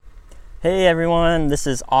Hey everyone, this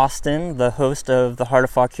is Austin, the host of the Heart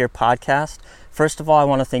of Fauquier podcast. First of all, I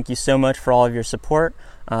want to thank you so much for all of your support.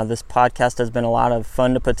 This podcast has been a lot of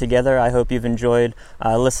fun to put together. I hope you've enjoyed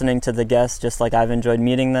listening to the guests just like I've enjoyed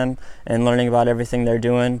meeting them and learning about everything they're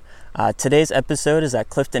doing. Today's episode is at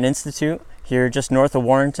Clifton Institute here just north of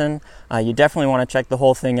Warrenton. You definitely want to check the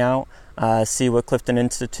whole thing out. See what Clifton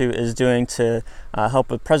Institute is doing to help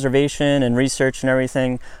with preservation and research and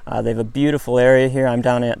everything. They have a beautiful area here. I'm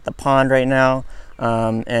down at the pond right now,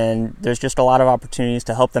 and there's just a lot of opportunities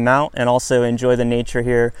to help them out and also enjoy the nature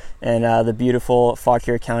here and the beautiful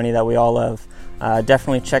Fauquier County that we all love.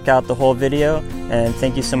 Definitely check out the whole video, and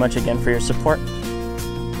thank you so much again for your support.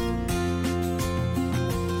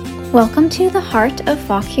 Welcome to the Heart of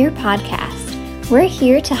Fauquier podcast. We're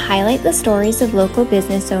here to highlight the stories of local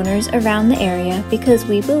business owners around the area because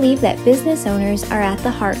we believe that business owners are at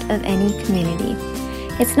the heart of any community.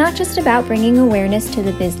 It's not just about bringing awareness to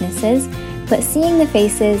the businesses, but seeing the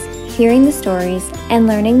faces, hearing the stories, and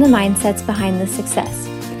learning the mindsets behind the success.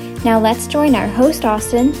 Now let's join our host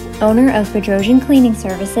Austin, owner of Bedrosian Cleaning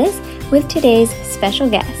Services, with today's special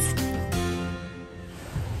guest.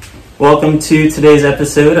 Welcome to today's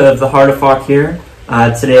episode of the Heart of Fauquier.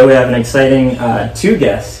 Today we have an exciting two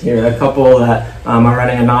guests here, a couple that are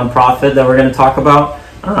running a nonprofit that we're going to talk about.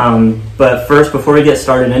 But first, before we get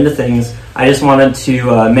started into things, I just wanted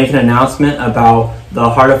to make an announcement about the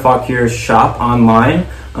Heart of Fauquier shop online.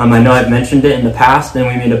 I know I've mentioned it in the past and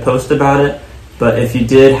we made a post about it, but if you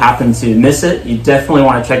did happen to miss it, you definitely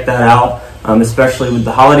want to check that out, especially with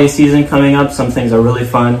the holiday season coming up. Some things are really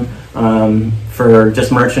fun for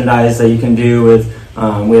just merchandise that you can do with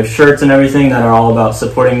we have shirts and everything that are all about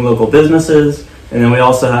supporting local businesses, and then we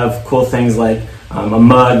also have cool things like a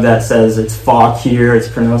mug that says it's Fauquier, it's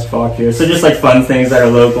pronounced Fauquier, so just like fun things that are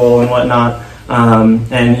local and whatnot,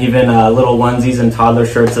 and even little onesies and toddler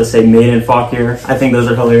shirts that say made in Fauquier. I think those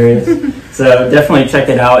are hilarious. So definitely check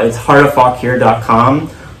it out. It's heartoffauquier.com,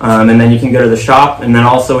 and then you can go to the shop, and then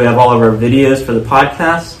also we have all of our videos for the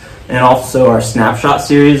podcast, and also our snapshot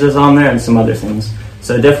series is on there and some other things.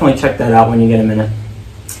 So definitely check that out when you get a minute.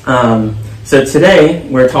 So today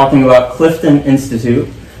we're talking about Clifton Institute.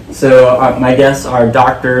 So my guests are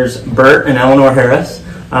doctors Bert and Eleanor Harris.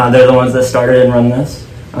 They're the ones that started and run this.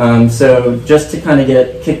 So just to kind of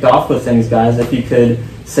get kicked off with things, guys, if you could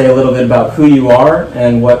say a little bit about who you are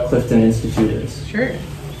and what Clifton Institute is. Sure.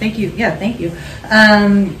 Thank you. Yeah, thank you.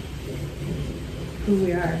 Who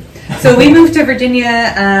we are. So we moved to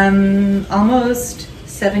Virginia almost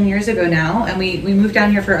 7 years ago now, and we moved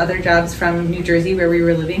down here for other jobs from New Jersey where we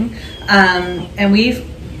were living, and we've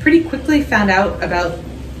pretty quickly found out about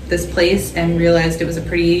this place and realized it was a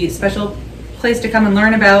pretty special place to come and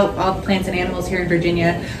learn about all the plants and animals here in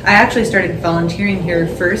Virginia. I actually started volunteering here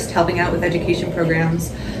first, helping out with education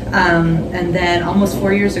programs, and then almost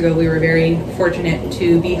 4 years ago we were very fortunate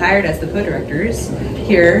to be hired as the co-directors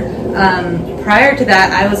here. Prior to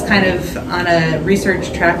that, I was kind of on a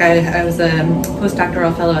research track. I was a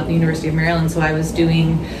postdoctoral fellow at the University of Maryland, so I was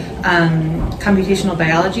doing computational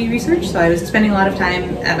biology research. So I was spending a lot of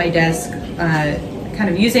time at my desk kind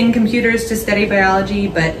of using computers to study biology,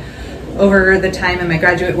 but over the time in my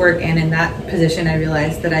graduate work and in that position, I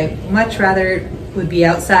realized that I much rather would be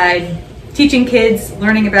outside teaching kids,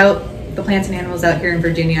 learning about the plants and animals out here in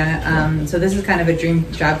Virginia. So this is kind of a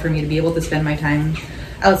dream job for me to be able to spend my time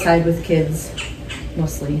outside with kids,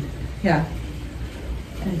 mostly. Yeah.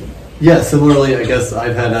 Yeah, similarly, I guess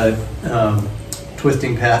I've had a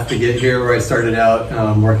twisting path to get here where I started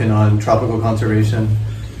out working on tropical conservation,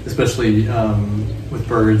 especially with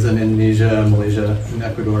birds in Indonesia, Malaysia, and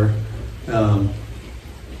Ecuador. And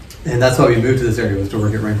that's why we moved to this area, was to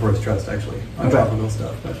work at Rainforest Trust, actually, on tropical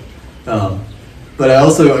stuff. But I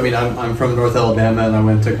also, I'm from North Alabama, and I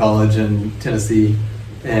went to college in Tennessee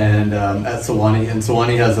and at Sewanee. And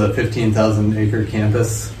Sewanee has a 15,000 acre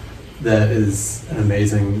campus that is an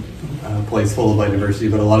amazing place full of biodiversity,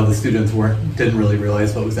 but a lot of the students didn't really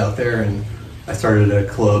realize what was out there, and I started a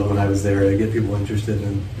club when I was there to get people interested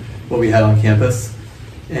in what we had on campus,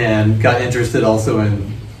 and got interested also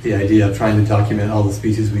in the idea of trying to document all the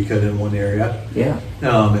species we could in one area. Yeah.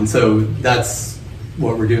 And so that's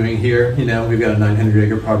what we're doing here. We've got a 900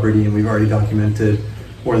 acre property, and we've already documented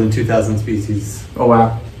more than 2,000 species. Oh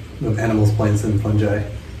wow. Of animals, plants, and fungi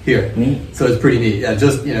here. Neat. So it's pretty neat. Yeah,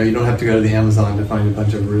 just, you don't have to go to the Amazon to find a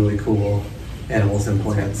bunch of really cool animals and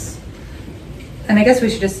plants. And I guess we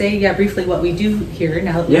should just say, briefly what we do here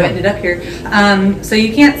now that we Yeah. ended up here. So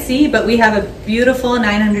you can't see, but we have a beautiful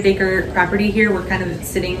 900-acre property here. We're kind of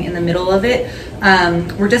sitting in the middle of it.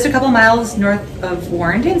 We're just a couple miles north of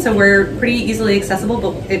Warrenton, so we're pretty easily accessible,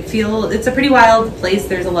 but it's a pretty wild place.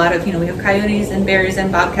 There's a lot of, we have coyotes and bears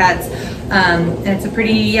and bobcats, and it's a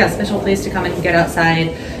pretty, special place to come and get outside.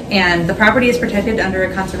 And the property is protected under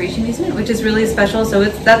a conservation easement, which is really special. So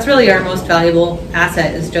that's really our most valuable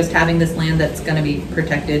asset, is just having this land that's going to be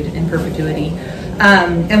protected in perpetuity.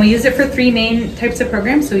 And we use it for three main types of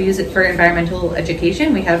programs. So we use it for environmental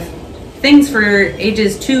education. We have things for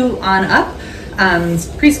ages 2 on up,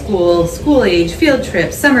 preschool, school age, field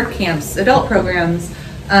trips, summer camps, adult programs.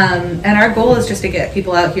 And our goal is just to get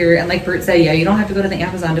people out here. And like Bert said, you don't have to go to the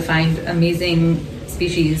Amazon to find amazing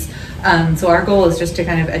species. So our goal is just to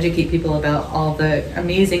kind of educate people about all the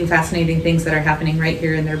amazing, fascinating things that are happening right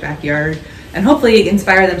here in their backyard, and hopefully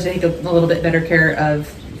inspire them to take a little bit better care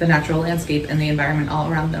of the natural landscape and the environment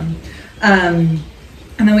all around them.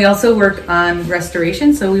 And then we also work on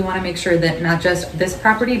restoration. So we want to make sure that not just this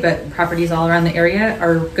property, but properties all around the area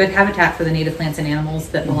are good habitat for the native plants and animals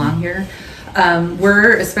that belong here.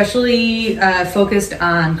 We're especially focused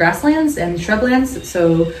on grasslands and shrublands.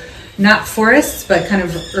 So not forests, but kind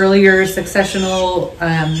of earlier successional,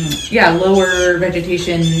 lower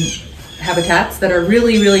vegetation habitats that are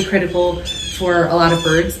really, really critical for a lot of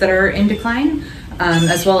birds that are in decline,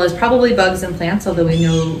 as well as probably bugs and plants, although we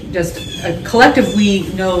know collectively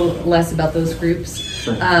know less about those groups.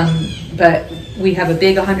 Sure. But we have a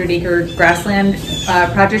big 100-acre grassland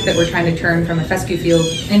project that we're trying to turn from a fescue field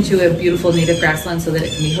into a beautiful native grassland so that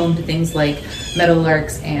it can be home to things like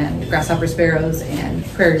meadowlarks and grasshopper sparrows and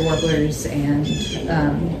prairie warblers and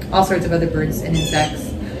all sorts of other birds and insects.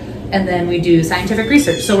 And then we do scientific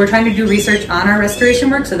research. So we're trying to do research on our restoration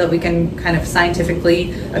work so that we can kind of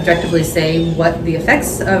scientifically, objectively say what the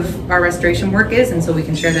effects of our restoration work is, and so we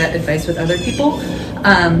can share that advice with other people.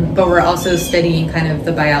 But we're also studying kind of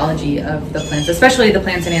the biology of the plants, especially the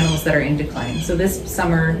plants and animals that are in decline. So this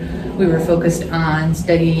summer we were focused on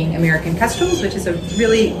studying American kestrels, which is a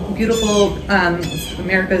really beautiful, North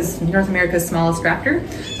America's smallest raptor.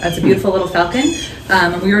 It's a beautiful little falcon.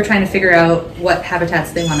 And we were trying to figure out what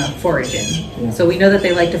habitats they want to forage in. Yeah. So we know that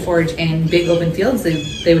they like to forage in big open fields.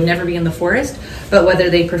 They would never be in the forest, but whether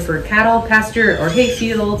they prefer cattle pasture or hay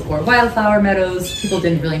fields or wildflower meadows, people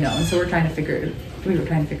didn't really know. And so we were trying to figure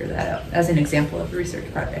that out as an example of a research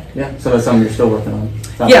project. Yeah, so that's something you're still working on.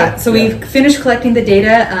 We've finished collecting the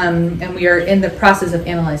data, and we are in the process of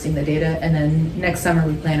analyzing the data, and then next summer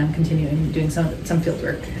we plan on continuing doing some field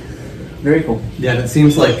work. Very cool. Yeah, and it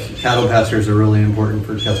seems like cattle pastures are really important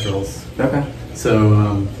for kestrels. Okay.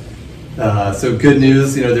 So good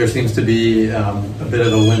news. There seems to be a bit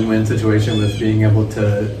of a win-win situation with being able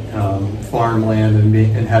to farm land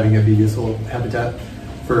and having it be useful habitat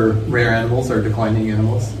for rare animals or declining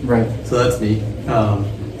animals. Right. So that's neat.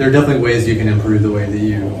 There are definitely ways you can improve the way that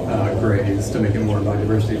you graze to make it more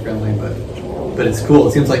biodiversity friendly, but it's cool.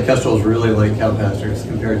 It seems like kestrels really like cow pastures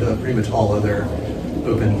compared to pretty much all other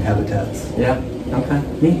open habitats. Yeah. Okay.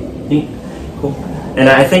 Neat. Cool. And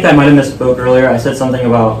I think I might have misspoke earlier. I said something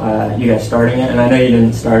about you guys starting it, and I know you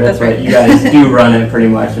didn't start it, That's right. but you guys do run it pretty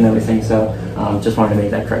much and everything. So just wanted to make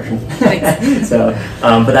that correction. So,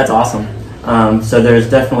 but that's awesome. So there's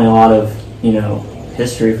definitely a lot of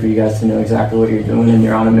history for you guys to know exactly what you're doing, and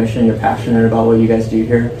you're on a mission. You're passionate about what you guys do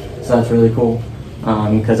here. So that's really cool.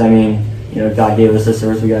 Because God gave us this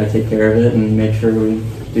earth. We got to take care of it and make sure we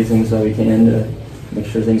do things that we can to make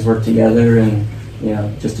sure things work together, and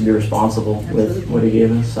just to be responsible with what He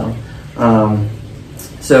gave us.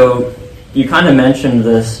 So you kind of mentioned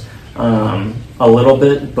this a little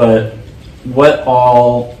bit, but what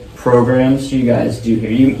all programs do you guys do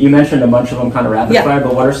here? You mentioned a bunch of them kind of rapid fire,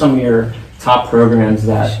 but what are some of your top programs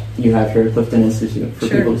that you have here at Clifton Institute for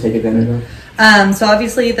people to take advantage of? So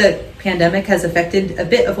obviously the pandemic has affected a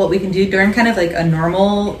bit of what we can do during kind of like a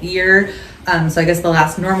normal year. So I guess the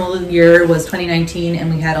last normal year was 2019,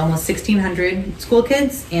 and we had almost 1,600 school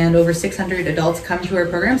kids and over 600 adults come to our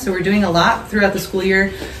program. So we're doing a lot throughout the school year,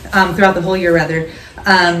 throughout the whole year rather.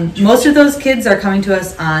 Most of those kids are coming to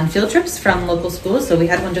us on field trips from local schools. So we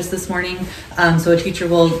had one just this morning. So a teacher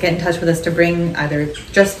will get in touch with us to bring either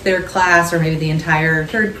just their class or maybe the entire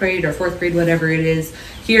third grade or fourth grade, whatever it is,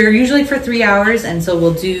 here usually for 3 hours. And so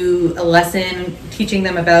we'll do a lesson teaching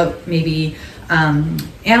them about maybe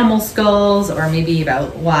animal skulls, or maybe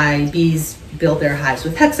about why bees build their hives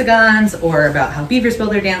with hexagons, or about how beavers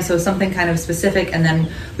build their dams. So something kind of specific, and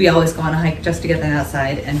then we always go on a hike just to get them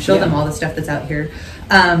outside and show them all the stuff that's out here.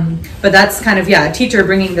 But that's kind of, a teacher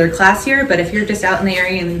bringing their class here. But if you're just out in the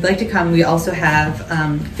area and you'd like to come, we also have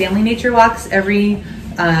family nature walks every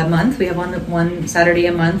month. We have one Saturday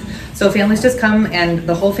a month. So families just come, and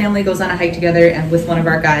the whole family goes on a hike together and with one of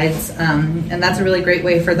our guides. And that's a really great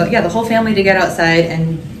way for the whole family to get outside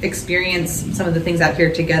and experience some of the things out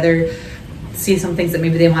here together, see some things that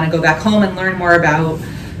maybe they want to go back home and learn more about.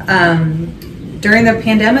 During the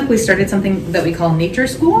pandemic, we started something that we call Nature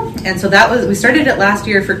School, and so we started it last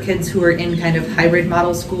year for kids who were in kind of hybrid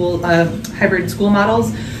school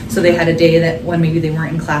models. So they had a day that when maybe they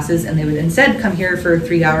weren't in classes, and they would instead come here for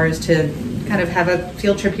 3 hours to kind of have a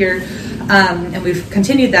field trip here. And we've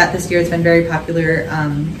continued that this year. It's been very popular.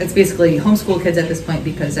 It's basically homeschool kids at this point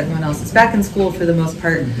because everyone else is back in school for the most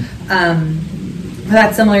part.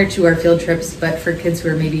 That's similar to our field trips, but for kids who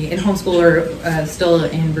are maybe in homeschool or still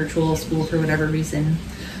in virtual school for whatever reason.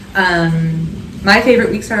 My favorite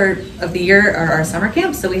weeks of the year are our summer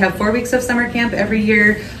camps. So we have 4 weeks of summer camp every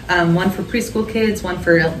year, one for preschool kids,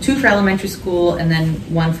 two for elementary school, and then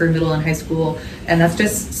one for middle and high school. And that's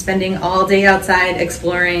just spending all day outside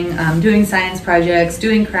exploring, doing science projects,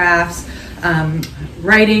 doing crafts,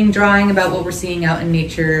 writing, drawing about what we're seeing out in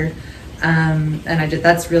nature.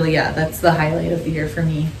 That's the highlight of the year for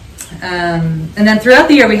me. And then throughout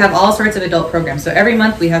the year, we have all sorts of adult programs. So every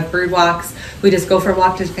month we have bird walks. We just go for a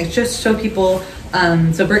walk to just show people.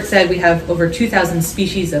 So Bert said we have over 2,000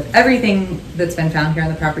 species of everything that's been found here on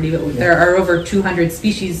the property, but there are over 200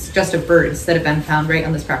 species just of birds that have been found right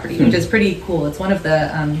on this property, which is pretty cool. It's one of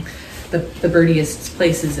the birdiest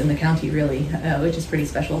places in the county, really, which is pretty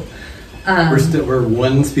special. We're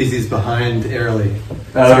one species behind Airlie.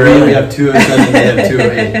 Oh, so really? We have 207, they have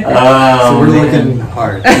 208. So we're looking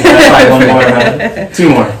hard. One more, two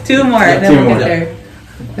more. Two more, Yeah, and then two we'll more. get there.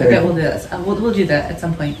 I bet we'll do this. We'll do that at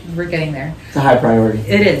some point. We're getting there. It's a high priority.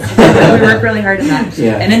 It is. We work really hard on that.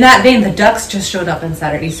 Yeah. And in that vein, the ducks just showed up on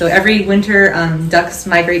Saturday. So every winter, ducks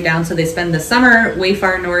migrate down. So they spend the summer way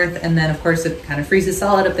far north, and then of course it kind of freezes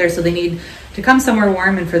solid up there. So they need to come somewhere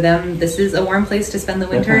warm, and for them, this is a warm place to spend the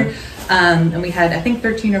winter. Okay. And we had, I think,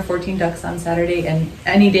 13 or 14 ducks on Saturday, and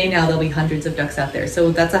any day now there'll be hundreds of ducks out there.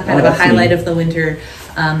 So that's a kind of a highlight of the winter.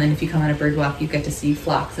 And if you come on a bird walk, you get to see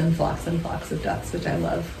flocks and flocks and flocks of ducks, which I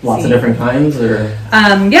love. Lots of different kinds, or?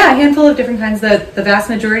 Yeah, a handful of different kinds. The vast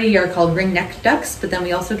majority are called ring-necked ducks, but then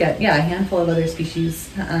we also get, a handful of other species,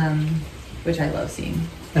 which I love seeing.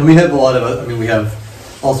 And we have we have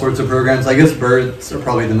all sorts of programs. I guess birds are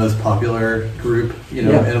probably the most popular group,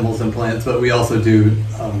 animals and plants, but we also do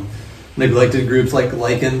neglected groups like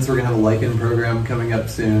lichens. We're going to have a lichen program coming up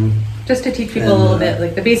soon. Just to teach people a little bit,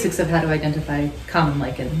 like the basics of how to identify common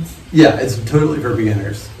lichens. Yeah, it's totally for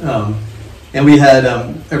beginners. And we had,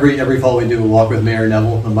 every fall we do a walk with Mayor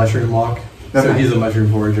Neville, a mushroom walk. Okay. So he's a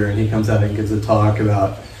mushroom forager, and he comes out and gives a talk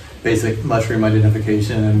about basic mushroom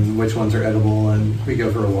identification and which ones are edible, and we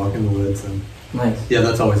go for a walk in the woods. And nice. Yeah,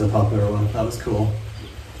 that's always a popular one. That was cool.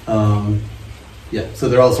 So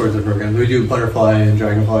there are all sorts of programs. We do butterfly and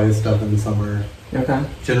dragonfly stuff in the summer. Okay.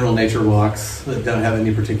 General nature walks that don't have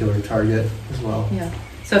any particular target as well. Yeah.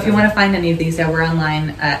 So if you want to find any of these, we're online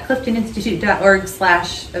at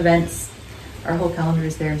cliftoninstitute.org/events. Our whole calendar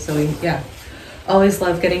is there. So we, always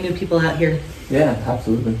love getting new people out here. Yeah,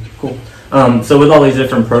 absolutely. Cool. So with all these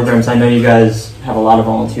different programs, I know you guys have a lot of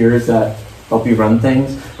volunteers that help you run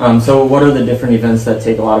things. So what are the different events that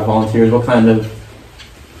take a lot of volunteers? What kind of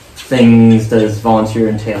things does volunteer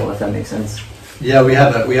entail, if that makes sense? Yeah, we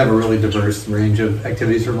have a really diverse range of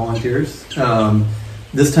activities for volunteers.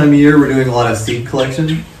 This time of year, we're doing a lot of seed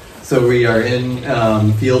collection. So we are in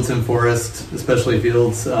fields and forests, especially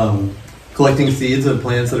fields, collecting seeds of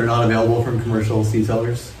plants that are not available from commercial seed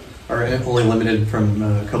sellers, are only limited from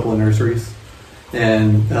a couple of nurseries.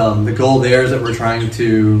 And the goal there is that we're trying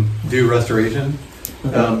to do restoration,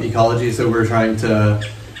 ecology. So we're trying to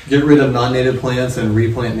get rid of non-native plants and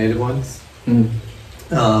replant native ones. And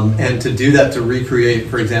to do that, to recreate,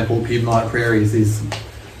 for example, Piedmont prairies, these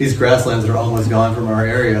grasslands that are almost gone from our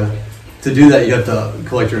area. To do that, you have to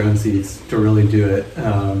collect your own seeds to really do it,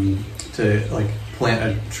 to plant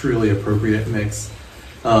a truly appropriate mix.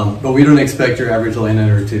 But we don't expect your average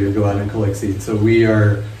landowner to go out and collect seeds. So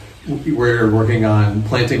we're working on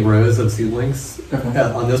planting rows of seedlings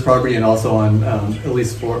on this property and also on at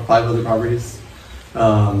least 4 or 5 other properties.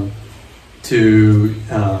 To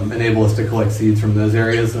enable us to collect seeds from those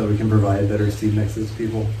areas so we can provide better seed mixes to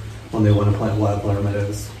people when they want to plant wildflower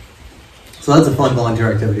meadows. So that's a fun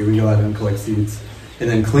volunteer activity. We go out and collect seeds, and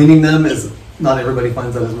then cleaning them is not everybody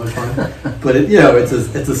finds that as much fun, but it's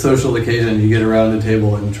a social occasion. You get around the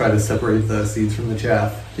table and try to separate the seeds from the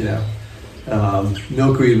chaff.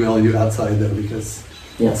 Milkweed we only do outside though because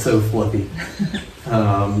it's so fluffy.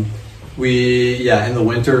 In the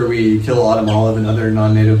winter we kill autumn olive and other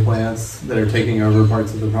non-native plants that are taking over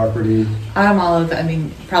parts of the property. Autumn olive, I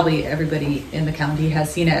mean, probably everybody in the county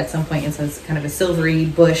has seen it at some point. It's kind of a silvery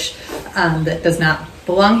bush that does not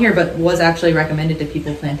belong here, but was actually recommended to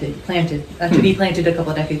people to be planted a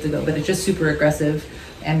couple of decades ago. But it's just super aggressive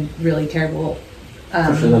and really terrible.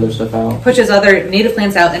 Pushes other stuff out. Pushes other native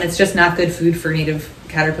plants out, and it's just not good food for native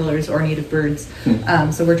caterpillars or native birds.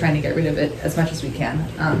 So we're trying to get rid of it as much as we can.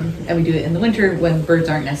 And we do it in the winter when birds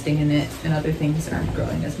aren't nesting in it and other things aren't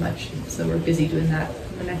growing as much. So we're busy doing that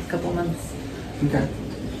in the next couple of months. Okay.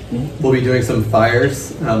 We'll be doing some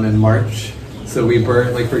fires in March. So we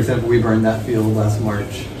burned that field last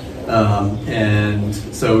March. And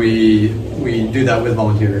so we do that with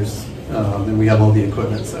volunteers. And we have all the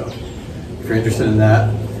equipment, so if you're interested in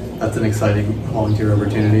that, that's an exciting volunteer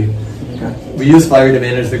opportunity. Okay. We use fire to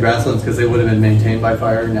manage the grasslands because they would have been maintained by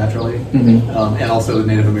fire naturally, and also with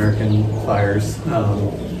Native American fires.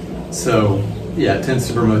 It tends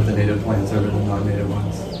to promote the native plants over the non-native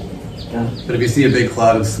ones. Yeah. But if you see a big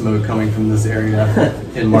cloud of smoke coming from this area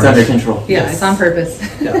in March, it's under control. Yeah, It's on purpose.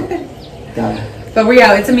 Yeah. Got it. But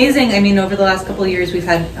it's amazing. I mean, over the last couple of years, we've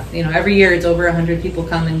had, every year it's over 100 people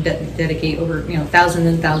come and dedicate over, thousands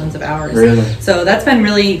and thousands of hours. Really? So that's been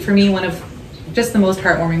really, for me, one of just the most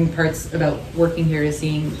heartwarming parts about working here is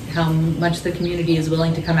seeing how much the community is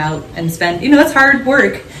willing to come out and spend, it's hard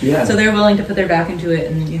work. Yeah. So they're willing to put their back into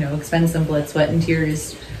it and, expend some blood, sweat, and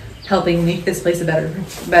tears helping make this place a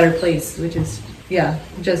better place, which is,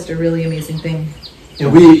 just a really amazing thing.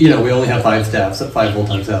 And we only have 5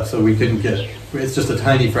 full-time staff, so we couldn't it's just a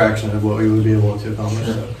tiny fraction of what we would be able to accomplish.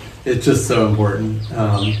 Sure. So it's just so important.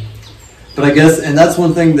 But I guess, and that's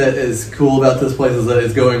one thing that is cool about this place is that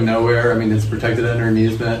it's going nowhere. I mean, it's protected under an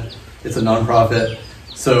easement. It's a nonprofit.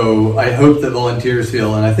 So I hope that volunteers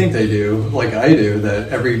feel, and I think they do, like I do,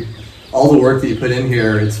 that all the work that you put in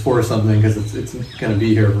here, it's for something because it's going to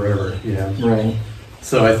be here forever. Right.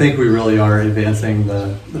 So I think we really are advancing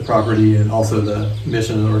the property and also the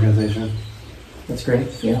mission of the organization. That's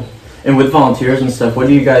great. Yeah. And with volunteers and stuff, what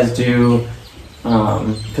do you guys do?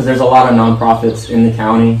 Because there's a lot of nonprofits in the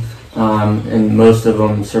county, and most of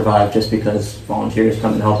them survive just because volunteers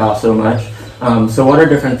come and help out so much. So what are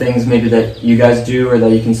different things maybe that you guys do or that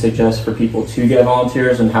you can suggest for people to get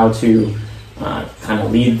volunteers and how to kind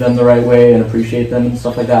of lead them the right way and appreciate them and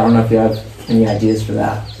stuff like that? I don't know if you have any ideas for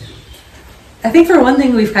that. I think for one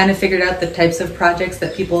thing, we've kind of figured out the types of projects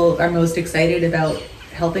that people are most excited about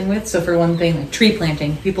helping with. So for one thing, like tree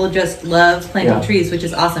planting. People just love planting trees, which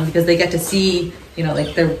is awesome because they get to see,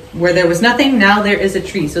 where there was nothing, now there is a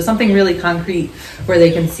tree. So something really concrete where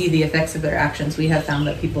they can see the effects of their actions. We have found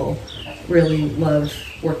that people really love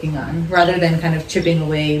working on rather than kind of chipping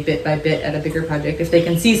away bit by bit at a bigger project. If they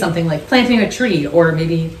can see something like planting a tree or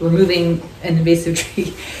maybe removing an invasive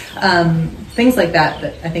tree, things like that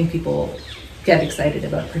I think people get excited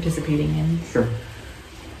about participating in. Sure.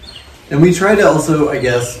 And we try to also, I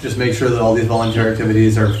guess, just make sure that all these volunteer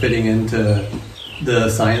activities are fitting into the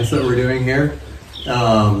science that we're doing here.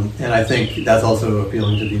 And I think that's also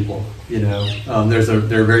appealing to people. There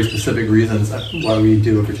are very specific reasons why we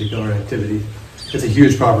do a particular activity. It's a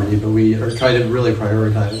huge property, but we are trying to really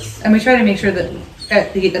prioritize. And we try to make sure that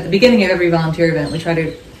at the beginning of every volunteer event, we try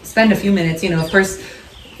to spend a few minutes. Of course,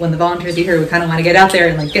 when the volunteers are here, we kind of want to get out there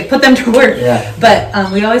and put them to work. Yeah.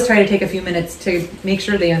 But we always try to take a few minutes to make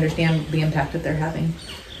sure they understand the impact that they're having.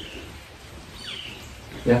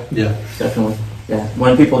 Yeah. Yeah. Definitely. Yeah.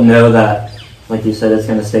 When people know that, like you said, it's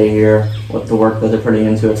going to stay here, what the work that they're putting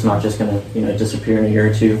into it's not just going to disappear in a year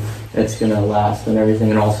or two. It's going to last and everything,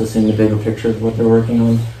 and also seeing the bigger picture of what they're working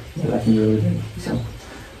on. That can be really good. So,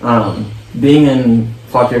 being in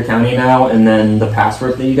Fauquier County now, and then the past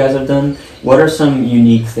work that you guys have done, what are some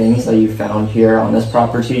unique things that you found here on this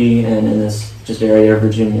property and in this just area of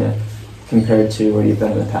Virginia compared to where you've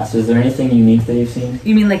been in the past? Is there anything unique that you've seen?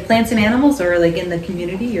 You mean like plants and animals, or like in the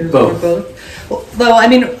community, or both? Or both? Well, I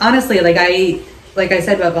mean, honestly, like I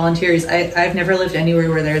said about volunteers, I've never lived anywhere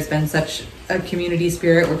where there's been such a community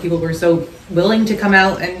spirit where people were so willing to come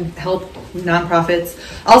out and help nonprofits.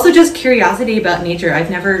 Also, just curiosity about nature. I've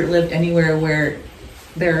never lived anywhere where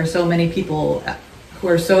there are so many people who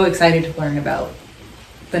are so excited to learn about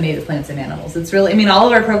the native plants and animals. It's really, all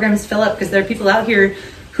of our programs fill up because there are people out here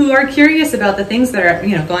who are curious about the things that are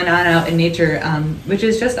going on out in nature, which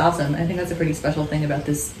is just awesome. I think that's a pretty special thing about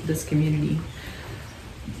this community.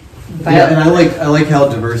 Yeah, and I like how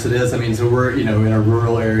diverse it is. I mean, so we're in a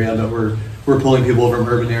rural area, but we're pulling people from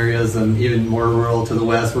urban areas and even more rural to the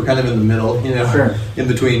west. We're kind of in the middle, Sure. in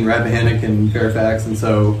between Rappahannock and Fairfax, and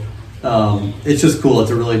so it's just cool.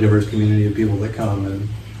 It's a really diverse community of people that come,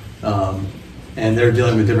 and they're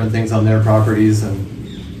dealing with different things on their properties. And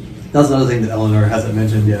that's another thing that Eleanor hasn't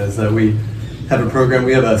mentioned yet, is that we have a program.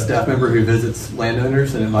 We have a staff member who visits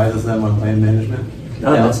landowners and advises them on land management.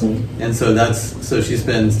 Oh, that's neat. And so she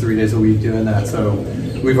spends 3 days a week doing that. So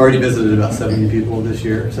we've already visited about 70 people this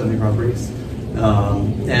year, 70 properties.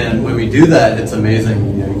 And when we do that, it's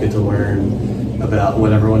amazing. You get to learn about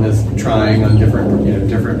what everyone is trying on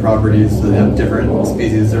different properties that have different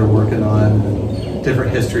species they're working on, and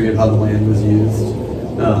different history of how the land was used.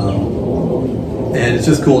 And it's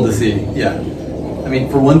just cool to see. Yeah. I mean,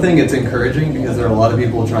 for one thing, it's encouraging because there are a lot of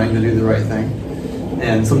people trying to do the right thing.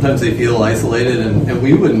 And sometimes they feel isolated, and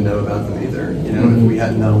we wouldn't know about them either, if we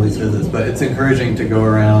hadn't done all these visits. But it's encouraging to go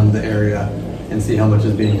around the area and see how much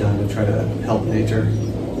is being done to try to help nature.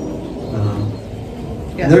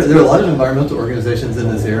 There are a lot of environmental organizations in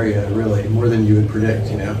this area, really, more than you would predict,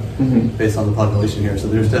 based on the population here. So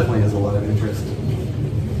there's definitely is a lot of interest.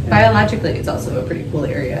 Biologically, it's also a pretty cool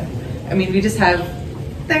area. I mean,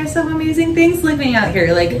 there's some amazing things living out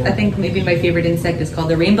here. Like, I think maybe my favorite insect is called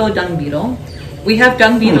the rainbow dung beetle. We have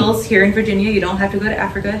dung beetles here in Virginia. You don't have to go to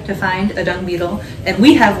Africa to find a dung beetle. And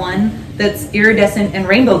we have one that's iridescent and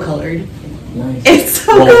rainbow colored. Nice. It's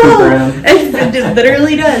so cool. It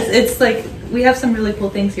literally does. It's like, we have some really cool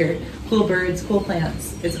things here. Cool birds, cool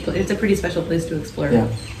plants. It's a pretty special place to explore. Yeah.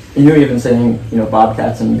 And you were even saying,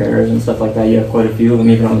 bobcats and bears and stuff like that. You have quite a few of them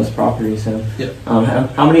even on this property. So, yep.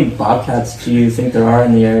 How many bobcats do you think there are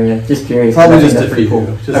in the area? Just curious. Probably just a few. Cool.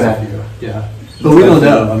 A few. Yeah. But we don't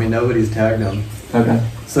know. I mean, nobody's tagged them. Okay.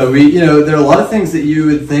 So there are a lot of things that you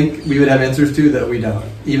would think we would have answers to that we don't.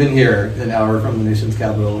 Even here, an hour from the nation's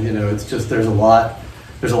capital, it's just there's a lot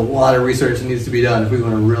of research that needs to be done if we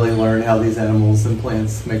want to really learn how these animals and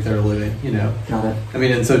plants make their living. Got it. I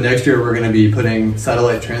mean, and so next year we're going to be putting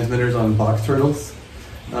satellite transmitters on box turtles,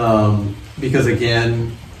 because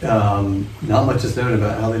again, not much is known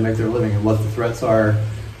about how they make their living and what the threats are,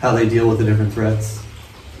 how they deal with the different threats.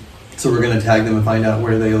 So we're going to tag them and find out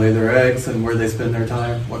where they lay their eggs and where they spend their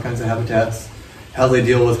time, what kinds of habitats, how they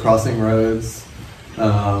deal with crossing roads,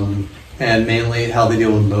 and mainly how they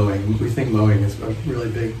deal with mowing. We think mowing is a really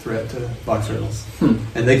big threat to box turtles.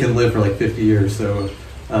 And they can live for like 50 years, so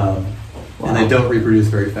and they don't reproduce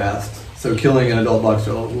very fast. So killing an adult box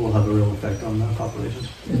turtle will have a real effect on the population.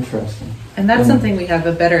 Interesting. And that's something we have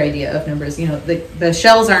a better idea of numbers. The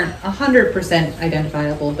shells aren't 100%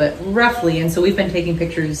 identifiable, but roughly. And so we've been taking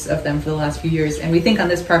pictures of them for the last few years. And we think on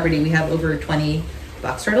this property we have over 20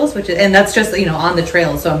 box turtles, and that's just on the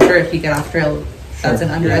trail. So I'm sure if you get off trail, that's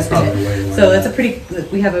an underestimate. So it's a pretty.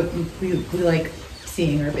 We like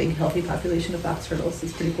seeing our big healthy population of box turtles.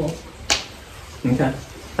 It's pretty cool. Okay.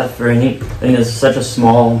 That's very neat. I think it's such a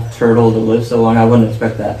small turtle to live so long. I wouldn't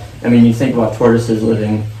expect that. I mean, you think about tortoises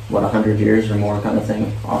living, 100 years or more kind of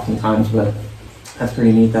thing, oftentimes, but that's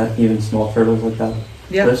pretty neat that even small turtles like that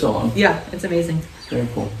live so long. Yeah, it's amazing. Very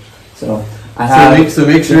cool. So So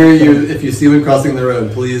make sure if you see one crossing the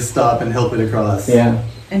road, please stop and help it across. Yeah.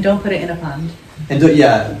 And don't put it in a pond. And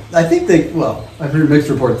I think I've heard mixed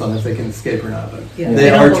reports on if they can escape or not, but yeah, they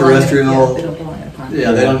are terrestrial. They don't belong in a pond.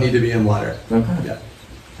 Yeah, they don't need to be in water. Okay. Yeah.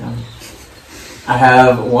 I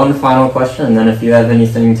have one final question, and then if you have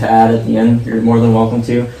anything to add at the end, you're more than welcome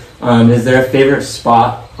to. Is there a favorite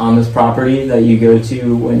spot on this property that you go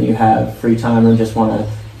to when you have free time and just want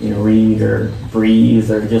to, read or breathe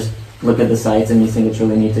or just look at the sights and you think it's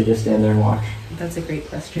really neat to just stand there and watch? That's a great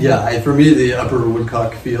question. Yeah, for me, the Upper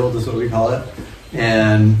Woodcock Field is what we call it.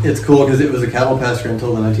 And it's cool because it was a cattle pasture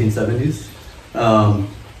until the 1970s.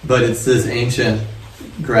 But it's this ancient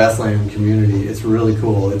grassland community. It's really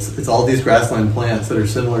cool. It's all these grassland plants that are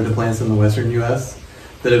similar to plants in the western U.S.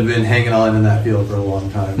 that have been hanging on in that field for a long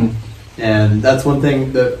time. And that's one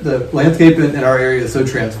thing. The landscape in our area is so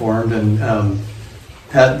transformed, and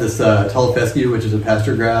this tall fescue, which is a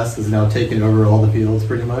pasture grass, is now taken over all the fields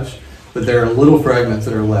pretty much. But there are little fragments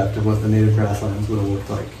that are left of what the native grasslands would have looked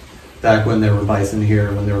like back when there were bison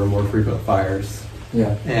here, when there were more frequent fires.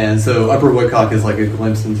 Yeah. And so Upper Woodcock is like a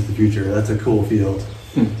glimpse into the future. That's a cool field.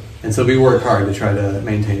 And so we work hard to try to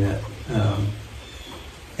maintain it. And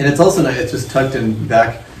it's also nice. It's just tucked in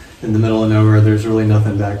back in the middle of nowhere. There's really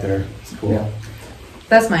nothing back there. It's cool. Yeah.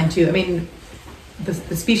 That's mine too. I mean,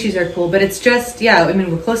 the species are cool, but it's just, yeah, I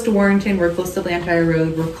mean, we're close to Warrington, we're close to Blantyre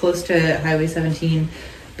Road, we're close to Highway 17,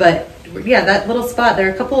 but yeah, that little spot, there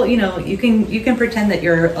are a couple, you know, you can pretend that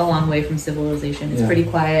you're a long way from civilization. It's pretty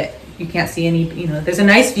quiet. You can't see any, you know, there's a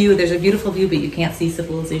nice view, there's a beautiful view, but you can't see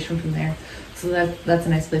civilization from there. So that's a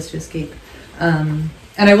nice place to escape.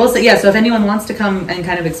 And I will say, yeah, so if anyone wants to come and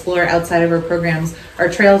kind of explore outside of our programs, our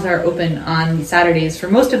trails are open on Saturdays for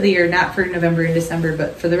most of the year, not for November and December,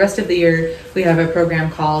 but for the rest of the year, we have a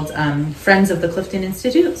program called Friends of the Clifton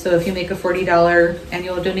Institute. So if you make a $40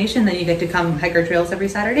 annual donation, then you get to come hike our trails every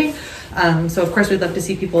Saturday. So of course, we'd love to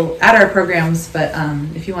see people at our programs, but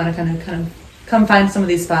if you want to kind of come find some of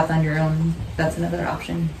these spots on your own, that's another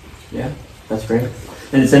option. Yeah, that's great.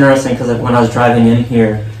 And it's interesting because when I was driving in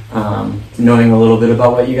here, knowing a little bit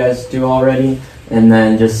about what you guys do already, and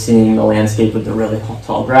then just seeing the landscape with the really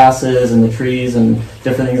tall grasses and the trees and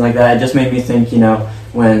different things like that, it just made me think, you know,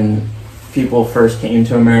 when people first came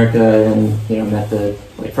to America and, you know, met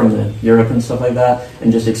from Europe and stuff like that,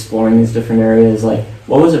 and just exploring these different areas, like,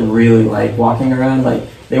 what was it really like walking around? Like,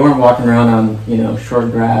 they weren't walking around on, you know,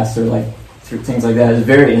 short grass or like through things like that. It was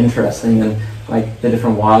very interesting, and like the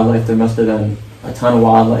different wildlife, there must have been a ton of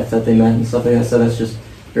wildlife that they met and stuff like that. So that's just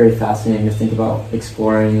very fascinating to think about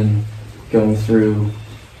exploring and going through,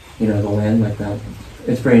 you know, the land like that.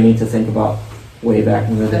 It's pretty neat to think about way back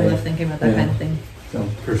in the day. I love thinking about that kind of thing. So,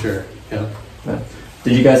 for sure. Yeah. But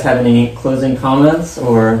did you guys have any closing comments,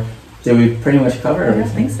 or did we pretty much cover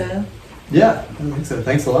everything? I think so. Yeah, I think so.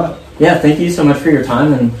 Thanks a lot. Yeah, thank you so much for your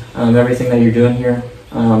time and everything that you're doing here.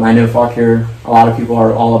 I know Fauquier, a lot of people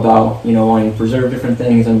are all about, you know, wanting to preserve different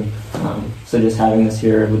things, and so just having this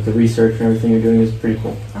here with the research and everything you're doing is pretty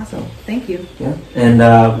cool. Awesome. So, thank you. Yeah, and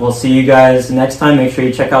we'll see you guys next time. Make sure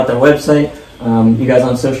you check out their website. You guys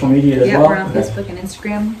on social media as well? Yeah, we're on Facebook and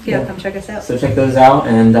Instagram. Yeah, come check us out. So check those out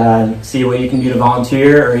and see what you can do to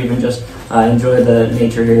volunteer or even just enjoy the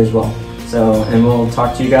nature here as well. So, and we'll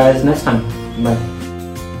talk to you guys next time. Bye.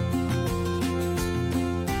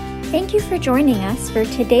 Thank you for joining us for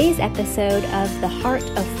today's episode of The Heart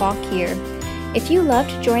of Fauquier. If you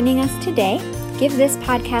loved joining us today, give this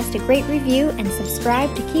podcast a great review and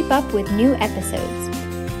subscribe to keep up with new episodes.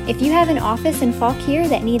 If you have an office in Fauquier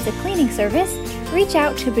that needs a cleaning service, reach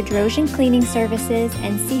out to Bedrosian Cleaning Services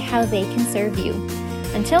and see how they can serve you.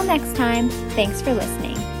 Until next time, thanks for listening.